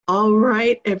All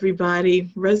right,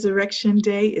 everybody. Resurrection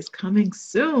Day is coming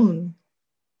soon.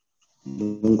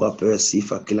 Mungu apewe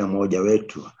sifa kila mmoja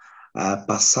wetu.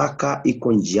 Pasaka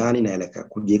iko njiani na elekea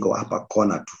kuja iko hapa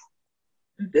kona tu.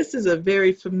 This is a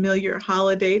very familiar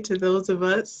holiday to those of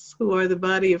us who are the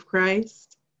body of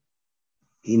Christ.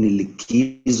 Hii ni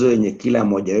likizo yenye kila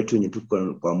mmoja wetu yenye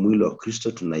tuko kwa mwili wa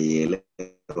Kristo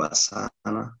tunaielewa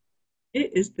sana.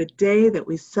 It is the day that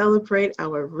we celebrate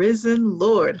our risen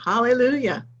Lord.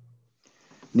 Hallelujah.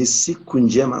 Ni siku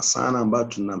njema sana ambayo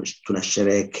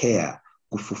tunasherehekea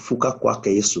kufufuka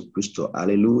kwake Yesu Kristo.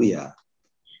 Hallelujah.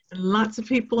 And lots of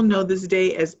people know this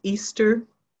day as Easter.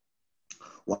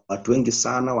 Watu wengi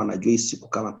sana wanajua hii siku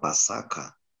kama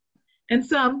Pasaka. And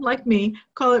some, like me,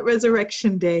 call it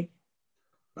Resurrection Day.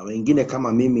 Na wengine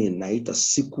kama mimi naita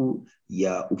siku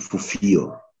ya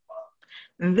ufufio.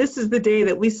 And this is the day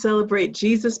that we celebrate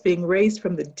Jesus being raised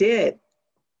from the dead.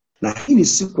 Na hii ni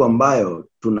siku ambayo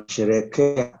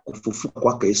tunasherehekea kufufuka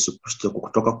kwake Yesu Kristo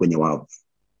kutoka kwenye wafu.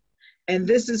 And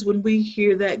this is when we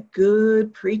hear that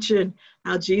good preaching,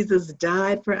 how Jesus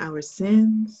died for our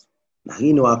sins. Na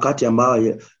hii ni wakati ambao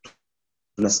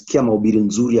tunasikia mahubiri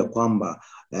nzuri ya kwamba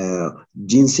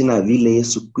jinsi na vile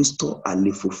Yesu Kristo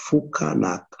alifufuka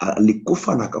na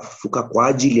alikufa na akafufuka kwa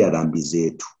ajili ya dhambi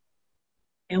zetu.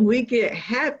 And we get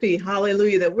happy,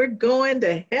 hallelujah, that we're going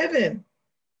to heaven.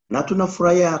 Na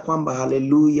tunafurahia kwamba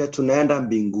haleluya tunaenda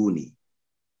mbinguni.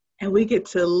 And we get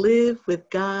to live with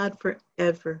God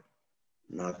forever.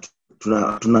 Na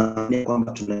tunaamini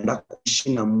kwamba tunaenda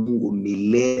kuishi na Mungu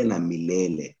milele na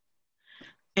milele.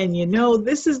 And you know,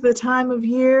 this is the time of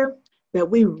year that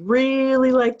we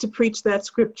really like to preach that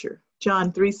scripture,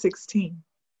 John 3:16.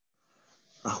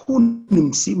 Huu ni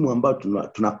msimu ambao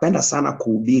tunapenda sana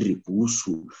kuhubiri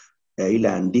kuhusu ile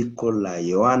andiko la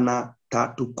Yohana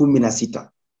 3:16.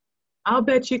 I'll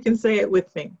bet you can say it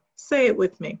with me. Say it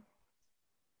with me.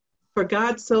 For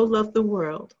God so loved the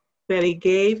world that he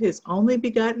gave his only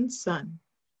begotten Son,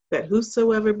 that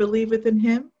whosoever believeth in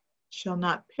him shall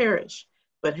not perish,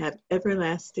 but have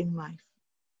everlasting life.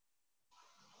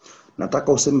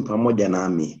 Nataka useme pamoja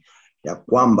nami ya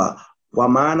kwamba kwa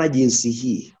maana jinsi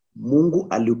hii Mungu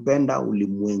aliupenda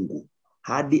ulimwengu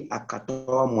hadi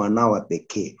akatoa mwanawe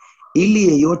pekee ili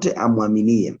yeyote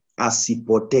amwaminie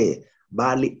asipotee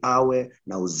bali awe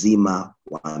na uzima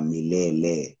wa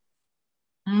milele.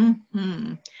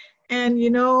 Mm-hmm. And you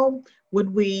know,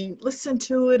 when we listen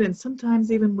to it and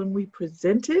sometimes even when we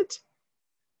present it,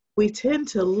 we tend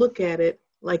to look at it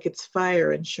like it's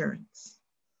fire insurance.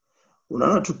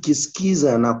 Unaona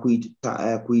tukisikiza na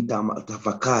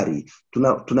kuitafakari,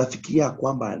 tunafikiria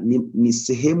kwamba ni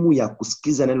sehemu ya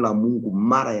kusikiza neno la Mungu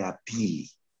mara ya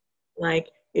pili.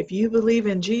 Like, if you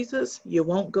believe in Jesus, you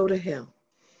won't go to hell.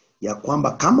 Ya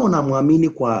kwamba kama unamwamini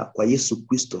kwa Yesu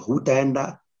Kristo,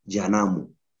 hutaenda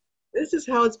jehanamu. This is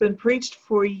how it's been preached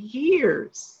for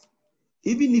years.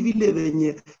 Hivi ni vile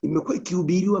venye imekuwa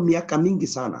ikihubiriwa miaka mingi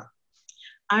sana.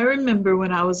 I remember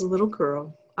when I was a little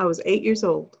girl, I was 8 years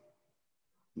old.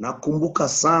 Nakumbuka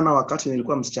sana wakati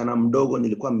nilikuwa msichana mdogo,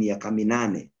 nilikuwa miaka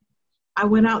 8. I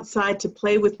went outside to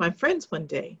play with my friends one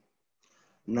day.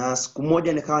 Na siku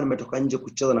moja nikawa nimetoka nje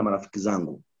kucheza na marafiki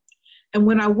zangu. And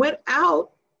when I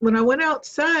went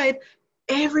outside,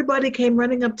 everybody came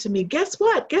running up to me. Guess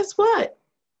what? Guess what?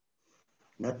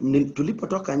 Na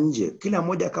tulipotoka nje, kila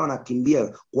mmoja akawa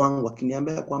anakimbia kwangu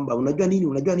akiniambia kwamba unajua nini?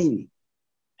 Unajua nini?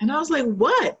 And I was like,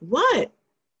 what? What?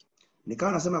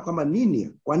 Nikawa nasema kwamba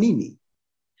nini? Kwa nini?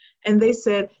 And they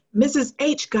said, Mrs.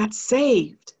 H got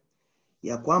saved.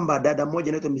 Ya kwamba dada moja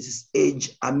anaitwa Mrs.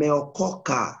 H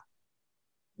ameokoka.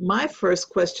 My first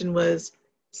question was,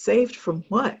 saved from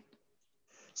what?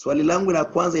 Swali langu la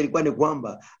kwanza ilikuwa ni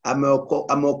kwamba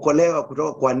ameokolewa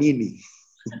kutoka kwa nini?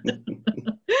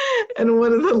 And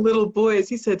one of the little boys,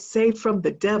 he said, saved from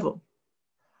the devil.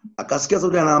 Akasikia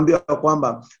sauti anaambia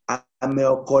kwamba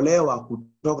ameokolewa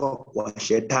kutoka kwa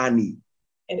shetani.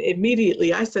 And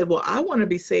immediately I said, well, I want to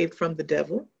be saved from the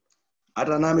devil.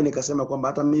 Hata nami nikasema kwamba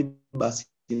hata mimi basi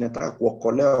ninataka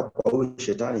kuokolewa kwa huyo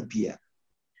shetani pia.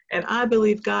 And I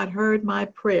believe God heard my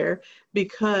prayer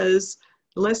because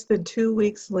less than 2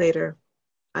 weeks later,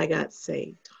 I got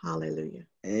saved. Hallelujah.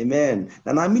 Amen.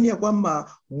 Na naamini ya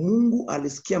kwamba Mungu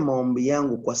alisikia maombi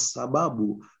yangu kwa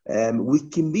sababu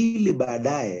wiki 2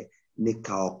 baadaye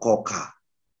nikaokoka.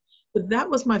 But that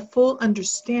was my full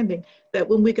understanding that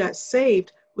when we got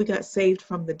saved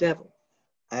from the devil.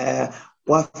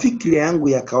 Kwa fikiri yangu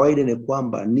ya kawaida ni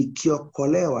kwamba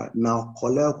nikiokolewa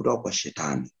naokolewa kutoka kwa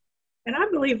shetani. And I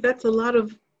believe that's a lot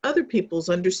of other people's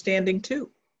understanding too.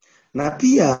 Na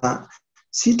pia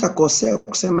sitakosea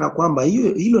kusema kwamba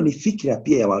hilo ni fikira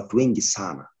pia ya watu wengi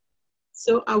sana.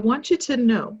 So I want you to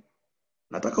know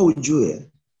Nataka ujue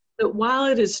that while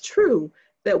it is true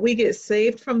that we get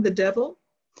saved from the devil,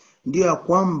 ndio ya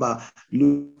kwamba ni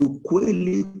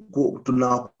ukweli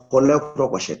tunaokolewa kutoka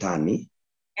kwa shetani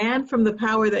and from the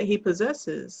power that he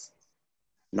possesses,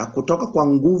 na kutoka kwa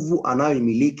nguvu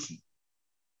anayoimiliki.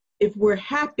 if we're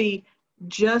happy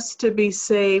just to be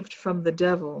saved from the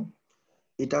devil,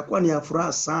 Itakuwa ni ya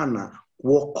furaha sana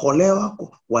kuokolewa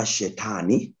kwa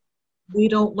shetani. we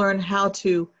don't learn how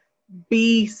to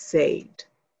be saved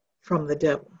from the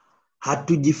devil.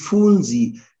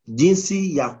 Hatujifunzi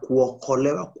jinsi ya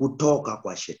kuokolewa kutoka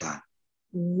kwa shetani.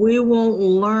 We won't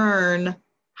learn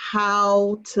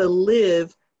how to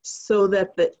live so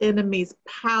that the enemy's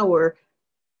power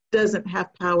doesn't have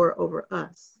power over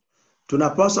us.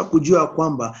 Tunapaswa kujua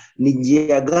kwamba ni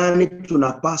njia gani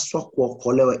tunapaswa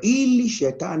kuokolewa ili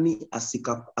shetani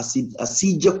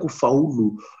asije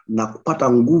kufaulu na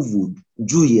kupata nguvu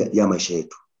juu ya maisha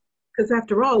yetu. Because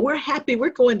after all, we're happy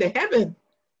we're going to heaven.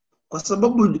 Kwa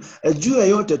sababu juu ya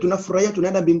yote tunafurahia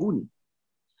tunaenda mbinguni.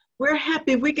 We're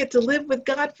happy we get to live with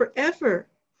God forever.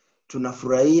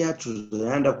 Tunafurahia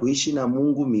tunaenda kuishi na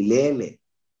Mungu milele.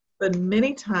 But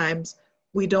many times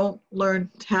we don't learn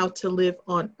how to live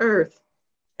on earth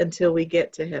until we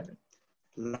get to heaven.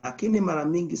 Lakini mara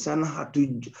mingi sana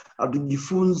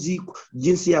hatujifunzi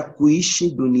jinsi ya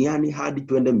kuishi duniani hadi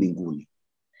tuende mbinguni.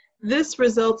 This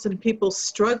results in people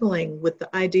struggling with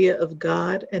the idea of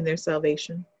God and their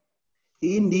salvation.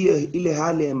 Hii ndiyo ile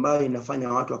hali ambayo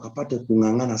inafanya watu wakapate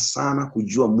kung'ang'ana sana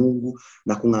kujua Mungu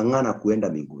na kung'ang'ana kuenda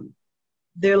mbinguni.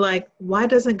 They're like, why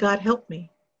doesn't God help me?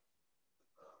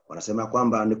 Wanasema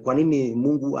kwamba ni kwa nini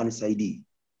Mungu anisaidii?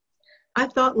 I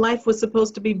thought life was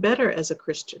supposed to be better as a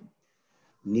Christian.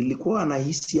 Nilikuwa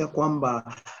nahisi ya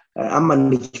kwamba ama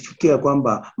nikifikiria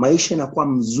kwamba maisha yanakuwa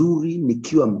mzuri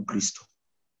nikiwa Mkristo.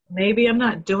 Maybe I'm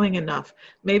not doing enough.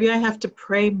 Maybe I have to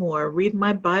pray more, read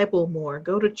my Bible more,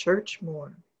 go to church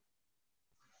more.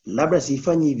 Labda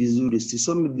sifanyi vizuri,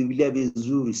 sisomi Biblia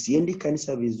vizuri, siendi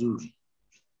kanisa vizuri.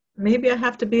 Maybe I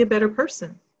have to be a better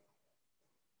person.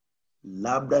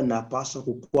 Labda napaswa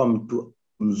kukuwa mtu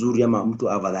mzuri ama mtu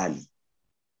afadhali.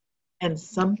 And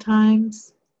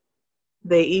sometimes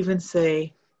they even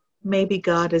say, maybe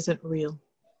God isn't real.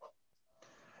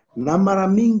 Na mara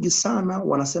mingi sana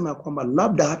wanasema kwamba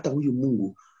labda hata huyu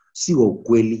Mungu si wa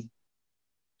ukweli.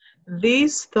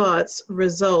 These thoughts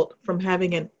result from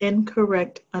having an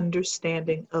incorrect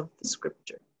understanding of the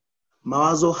scripture.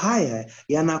 Mawazo haya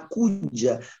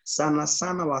yanakuja sana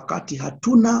sana wakati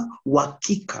hatuna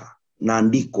uhakika na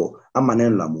andiko ama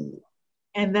neno la Mungu.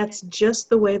 And that's just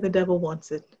the way the devil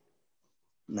wants it.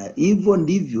 Na hivyo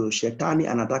ndivyo shetani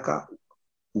anataka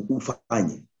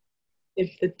ufanye.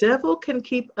 If the devil can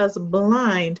keep us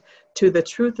blind to the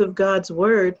truth of God's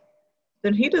word,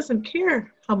 then he doesn't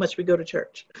care how much we go to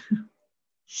church.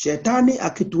 Shetani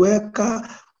akituweka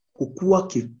kukua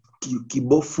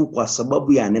kibofu kwa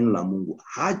sababu ya neno la Mungu,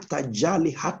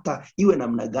 hatajali hata iwe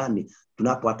namna gani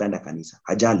tunapoenda kanisa.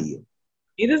 Hajali hiyo.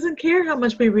 He doesn't care how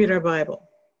much we read our Bible.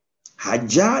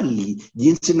 Hajali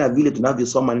jinsi na vile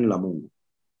tunavyosoma neno la Mungu.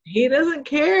 He doesn't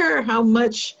care how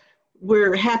much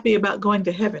we're happy about going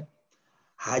to heaven.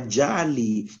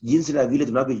 Hajali jinsi na vile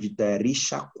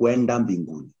tunavyojitayarisha kwenda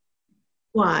mbinguni.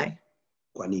 Why?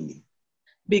 Kwa nini?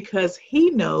 Because he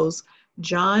knows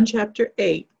John chapter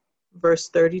 8, verse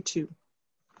 32.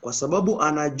 Kwa sababu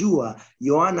anajua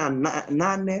Yohana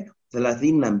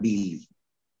 8:32.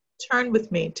 Turn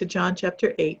with me to John chapter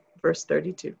 8, verse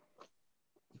 32.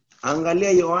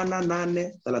 Angalia Yohana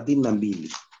 8:32.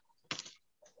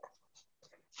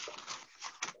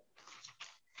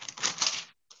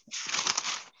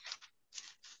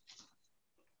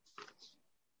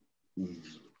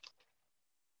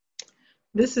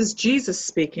 This is Jesus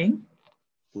speaking.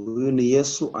 Huyu ni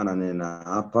Yesu ananena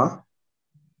hapa.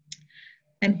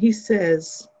 And he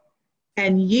says,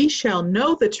 and ye shall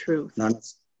know the truth.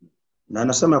 Na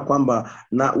anasema kwamba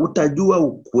na utajua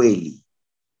ukweli.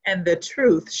 And the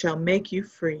truth shall make you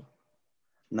free.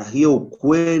 Na hiyo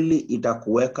ukweli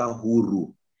itakuweka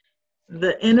huru.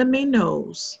 The enemy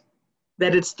knows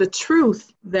that it's the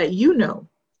truth that you know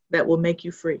that will make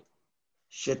you free.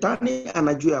 Shetani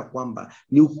anajua kwamba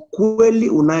ni ukweli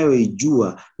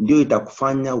unayoijua ndio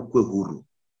itakufanya ukue huru.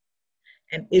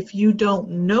 And if you don't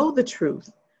know the truth,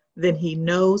 then he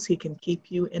knows he can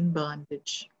keep you in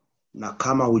bondage. Na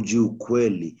kama hujui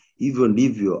ukweli, hivyo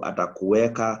ndivyo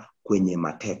atakuweka kwenye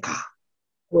mateka.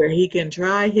 Where he can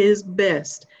try his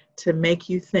best to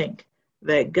make you think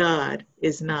that God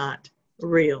is not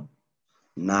real.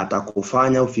 Na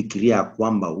atakufanya ufikiria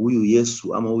kwamba huyu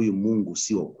Yesu ama huyu Mungu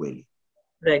si wa kweli.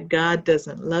 That God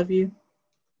doesn't love you.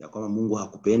 ya kwamba Mungu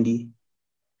hakupendi,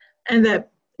 and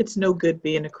that it's no good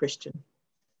being a Christian.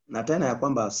 na tena ya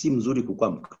kwamba si mzuri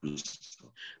kukuwa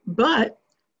Mkristo. But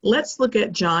let's look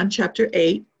at John chapter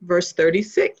 8, verse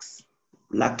 36.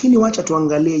 Lakini wacha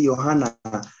tuangalie Yohana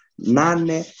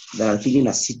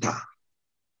 8:36.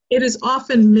 It is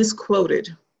often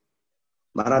misquoted.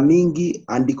 Mara mingi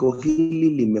andiko hili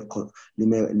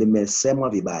limesemwa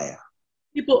vibaya.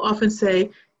 People often say,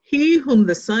 "He whom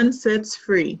the Son sets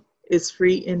free is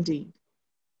free indeed."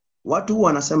 Watu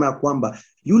wanasema ya kwamba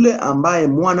yule ambaye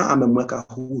mwana amemweka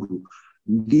huru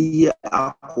ndiye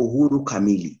ako huru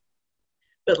kamili.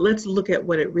 But let's look at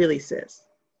what it really says.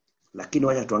 Lakini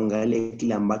wacha tuangalie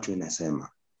kile ambacho inasema.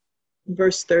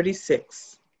 Verse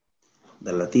 36.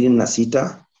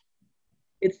 36.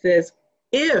 It says,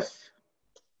 "If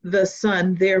the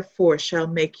Son therefore shall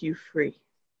make you free."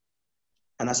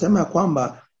 Anasema ya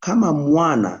kwamba kama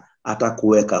mwana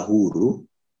atakuweka huru,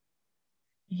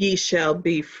 ye shall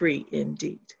be free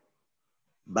indeed.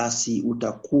 Basi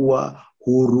utakuwa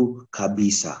huru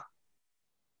kabisa.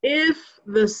 If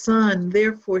the Son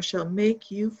therefore shall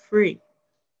make you free,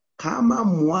 kama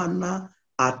mwana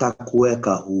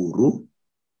atakuweka huru,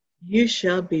 you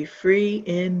shall be free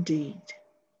indeed.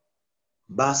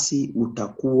 Basi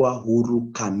utakuwa huru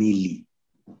kamili.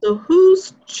 So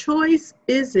whose choice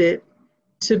is it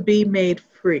to be made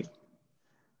free?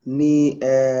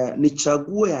 Ni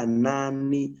chaguo ya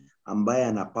nani ambaye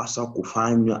anapaswa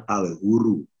kufanywa awe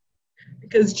huru?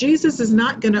 Because Jesus is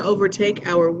not going to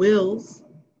overtake our wills.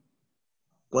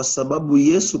 Kwa sababu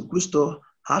Yesu Kristo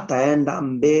hataenda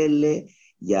mbele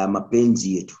ya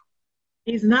mapenzi yetu.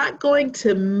 He's not going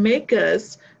to make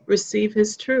us receive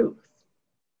his truth.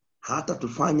 Hata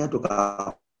tufanya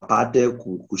tukapate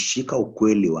kushika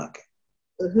ukweli wake.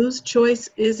 So whose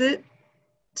choice is it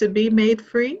to be made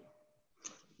free?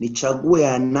 Ni chaguo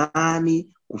ya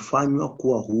nani kufanywa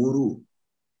kuwa huru?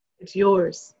 It's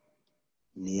yours.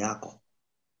 Ni yako.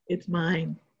 It's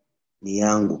mine. Ni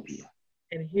yangu pia.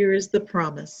 And here is the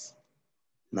promise.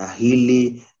 Na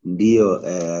hili ndiyo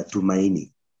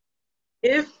tumaini.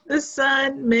 If the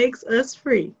Son makes us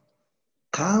free,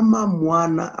 kama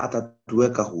mwana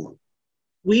atatuweka huru,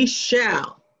 we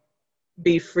shall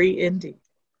be free indeed.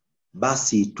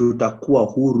 Basi tutakuwa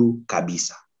huru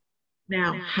kabisa.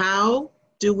 Now, how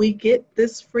do we get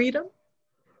this freedom?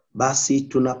 Basi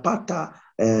tunapata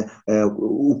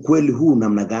ukweli huu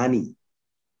namna gani?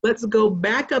 Let's go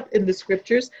back up in the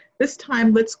scriptures. This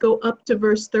time, let's go up to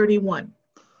verse 31.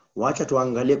 Wacha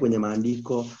tuangalie kwenye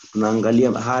maandiko,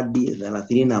 tunaangalia hadi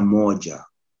 31.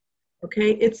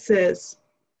 Okay, it says,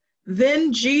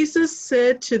 "Then Jesus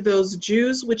said to those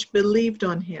Jews which believed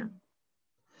on him."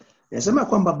 Nasema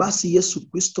kwamba basi Yesu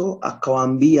Kristo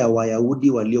akawaambia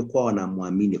Wayahudi waliokuwa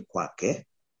wanamwamini kwake,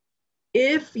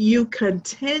 "If you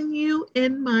continue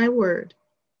in my word,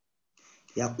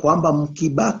 ya kwamba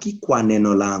mkibaki kwa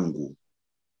neno langu,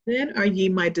 then are ye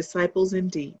my disciples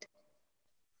indeed.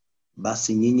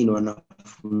 Basi nyinyi ni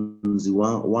wanafunzi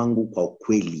wangu kwa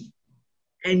ukweli.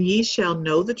 And ye shall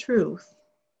know the truth.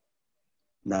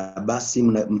 Na basi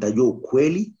mtajua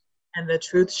ukweli. And the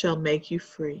truth shall make you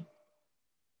free."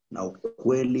 Na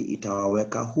ukweli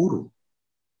itawaweka huru.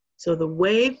 So the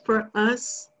way for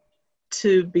us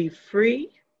to be free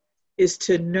is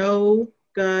to know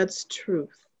God's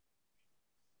truth.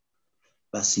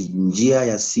 Basi njia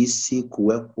ya sisi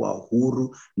kuwekwa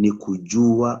huru ni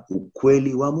kujua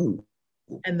ukweli wa Mungu.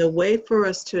 And the way for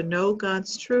us to know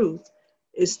God's truth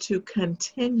is to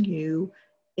continue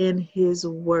in his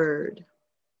word.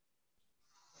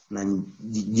 Na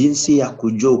jinsi ya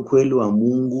kujua ukweli wa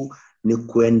Mungu ni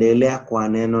kuendelea kwa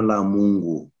neno la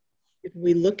Mungu. If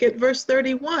we look at verse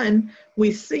 31,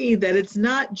 we see that it's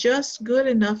not just good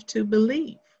enough to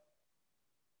believe.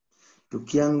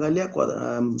 Tukiangalia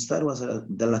kwa mstari wa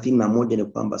 31 ni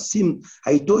kwamba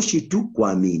haitoshi tu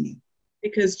kuamini.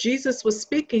 Because Jesus was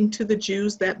speaking to the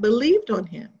Jews that believed on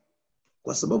him.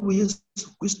 Kwa sababu Yesu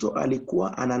Kristo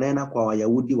alikuwa ananena kwa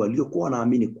Wayahudi waliokuwa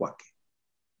wanaamini kwake.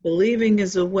 Believing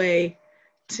is a way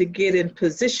to get in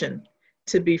position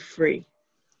to be free.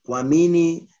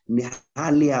 Kuamini ni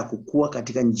hali ya kukua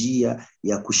katika njia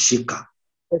ya kushika.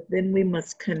 But then we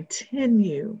must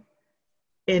continue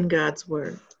in God's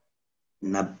word.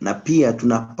 Na pia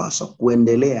tunapaswa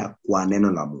kuendelea kwa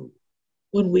neno la Mungu.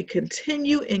 When we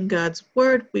continue in God's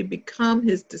word, we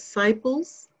become his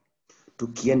disciples.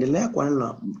 Tukiendelea kwa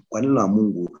neno la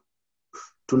Mungu,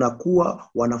 tunakuwa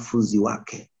wanafunzi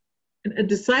wake. And a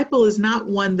disciple is not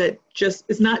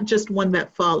just one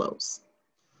that follows.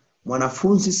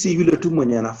 Mwanafunzi si yule tu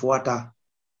mwenye anafuata.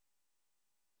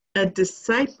 A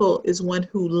disciple is one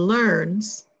who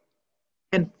learns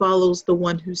and follows the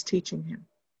one who's teaching him.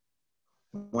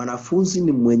 Mwanafunzi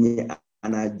ni mwenye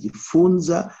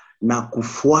anajifunza na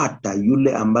kufuata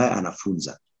yule ambaye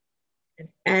anafunza. And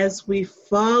as we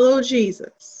follow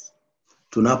Jesus,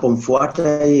 Tunapomfuata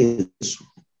Yesu,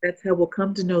 that's how we'll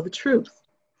come to know the truth.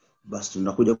 basi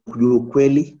tunakuja kujua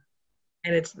ukweli,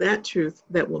 And it's that truth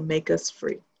that will make us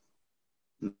free.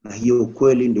 na hiyo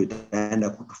ukweli ndio itaenda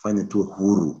kutufanya tuwe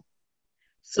huru.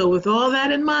 So with all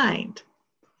that in mind,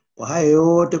 Kwa hayo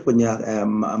yote kwenye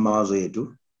mawazo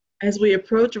yetu, as we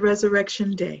approach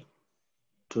Resurrection Day,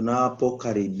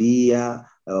 tunapokaribia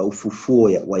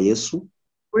ufufuo wa Yesu,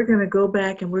 we're going to go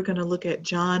back and we're going to look at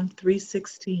John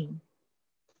 3:16.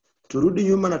 turudi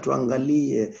nyuma na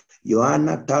tuangalie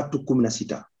Yohana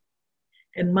 3:16.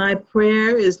 And my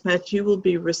prayer is that you will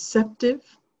be receptive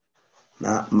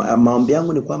Na maombi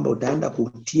yangu ni kwamba utaenda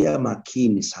kutia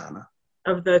makini sana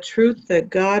of the truth that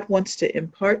God wants to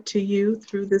impart to you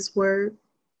through this word.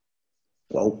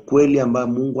 kwa ukweli ambao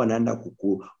Mungu anaenda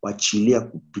kukuachilia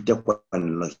kupitia kwa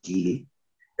neno hili.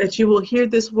 That you will hear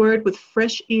this word with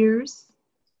fresh ears.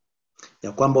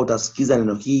 Ya kwamba utasikiza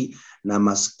neno hii na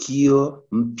masikio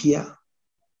mpya.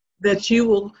 That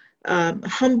you will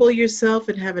humble yourself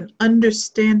and have an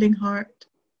understanding heart.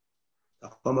 Ya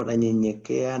kwamba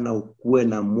utanyenyekea na ukuwe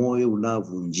na moyo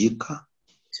unaovunjika.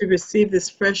 To receive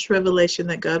this fresh revelation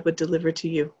that God would deliver to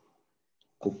you.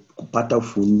 Kupata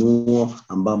ufunuo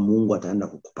ambao Mungu ataenda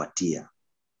kukupatia.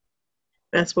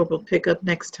 That's what we'll pick up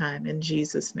next time in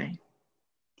Jesus' name.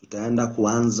 Tutaenda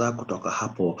kuanza kutoka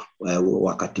hapo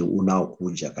wakati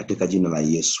unaokuja katika jina la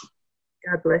Yesu.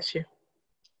 God bless you.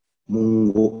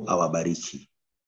 Mungu awabariki.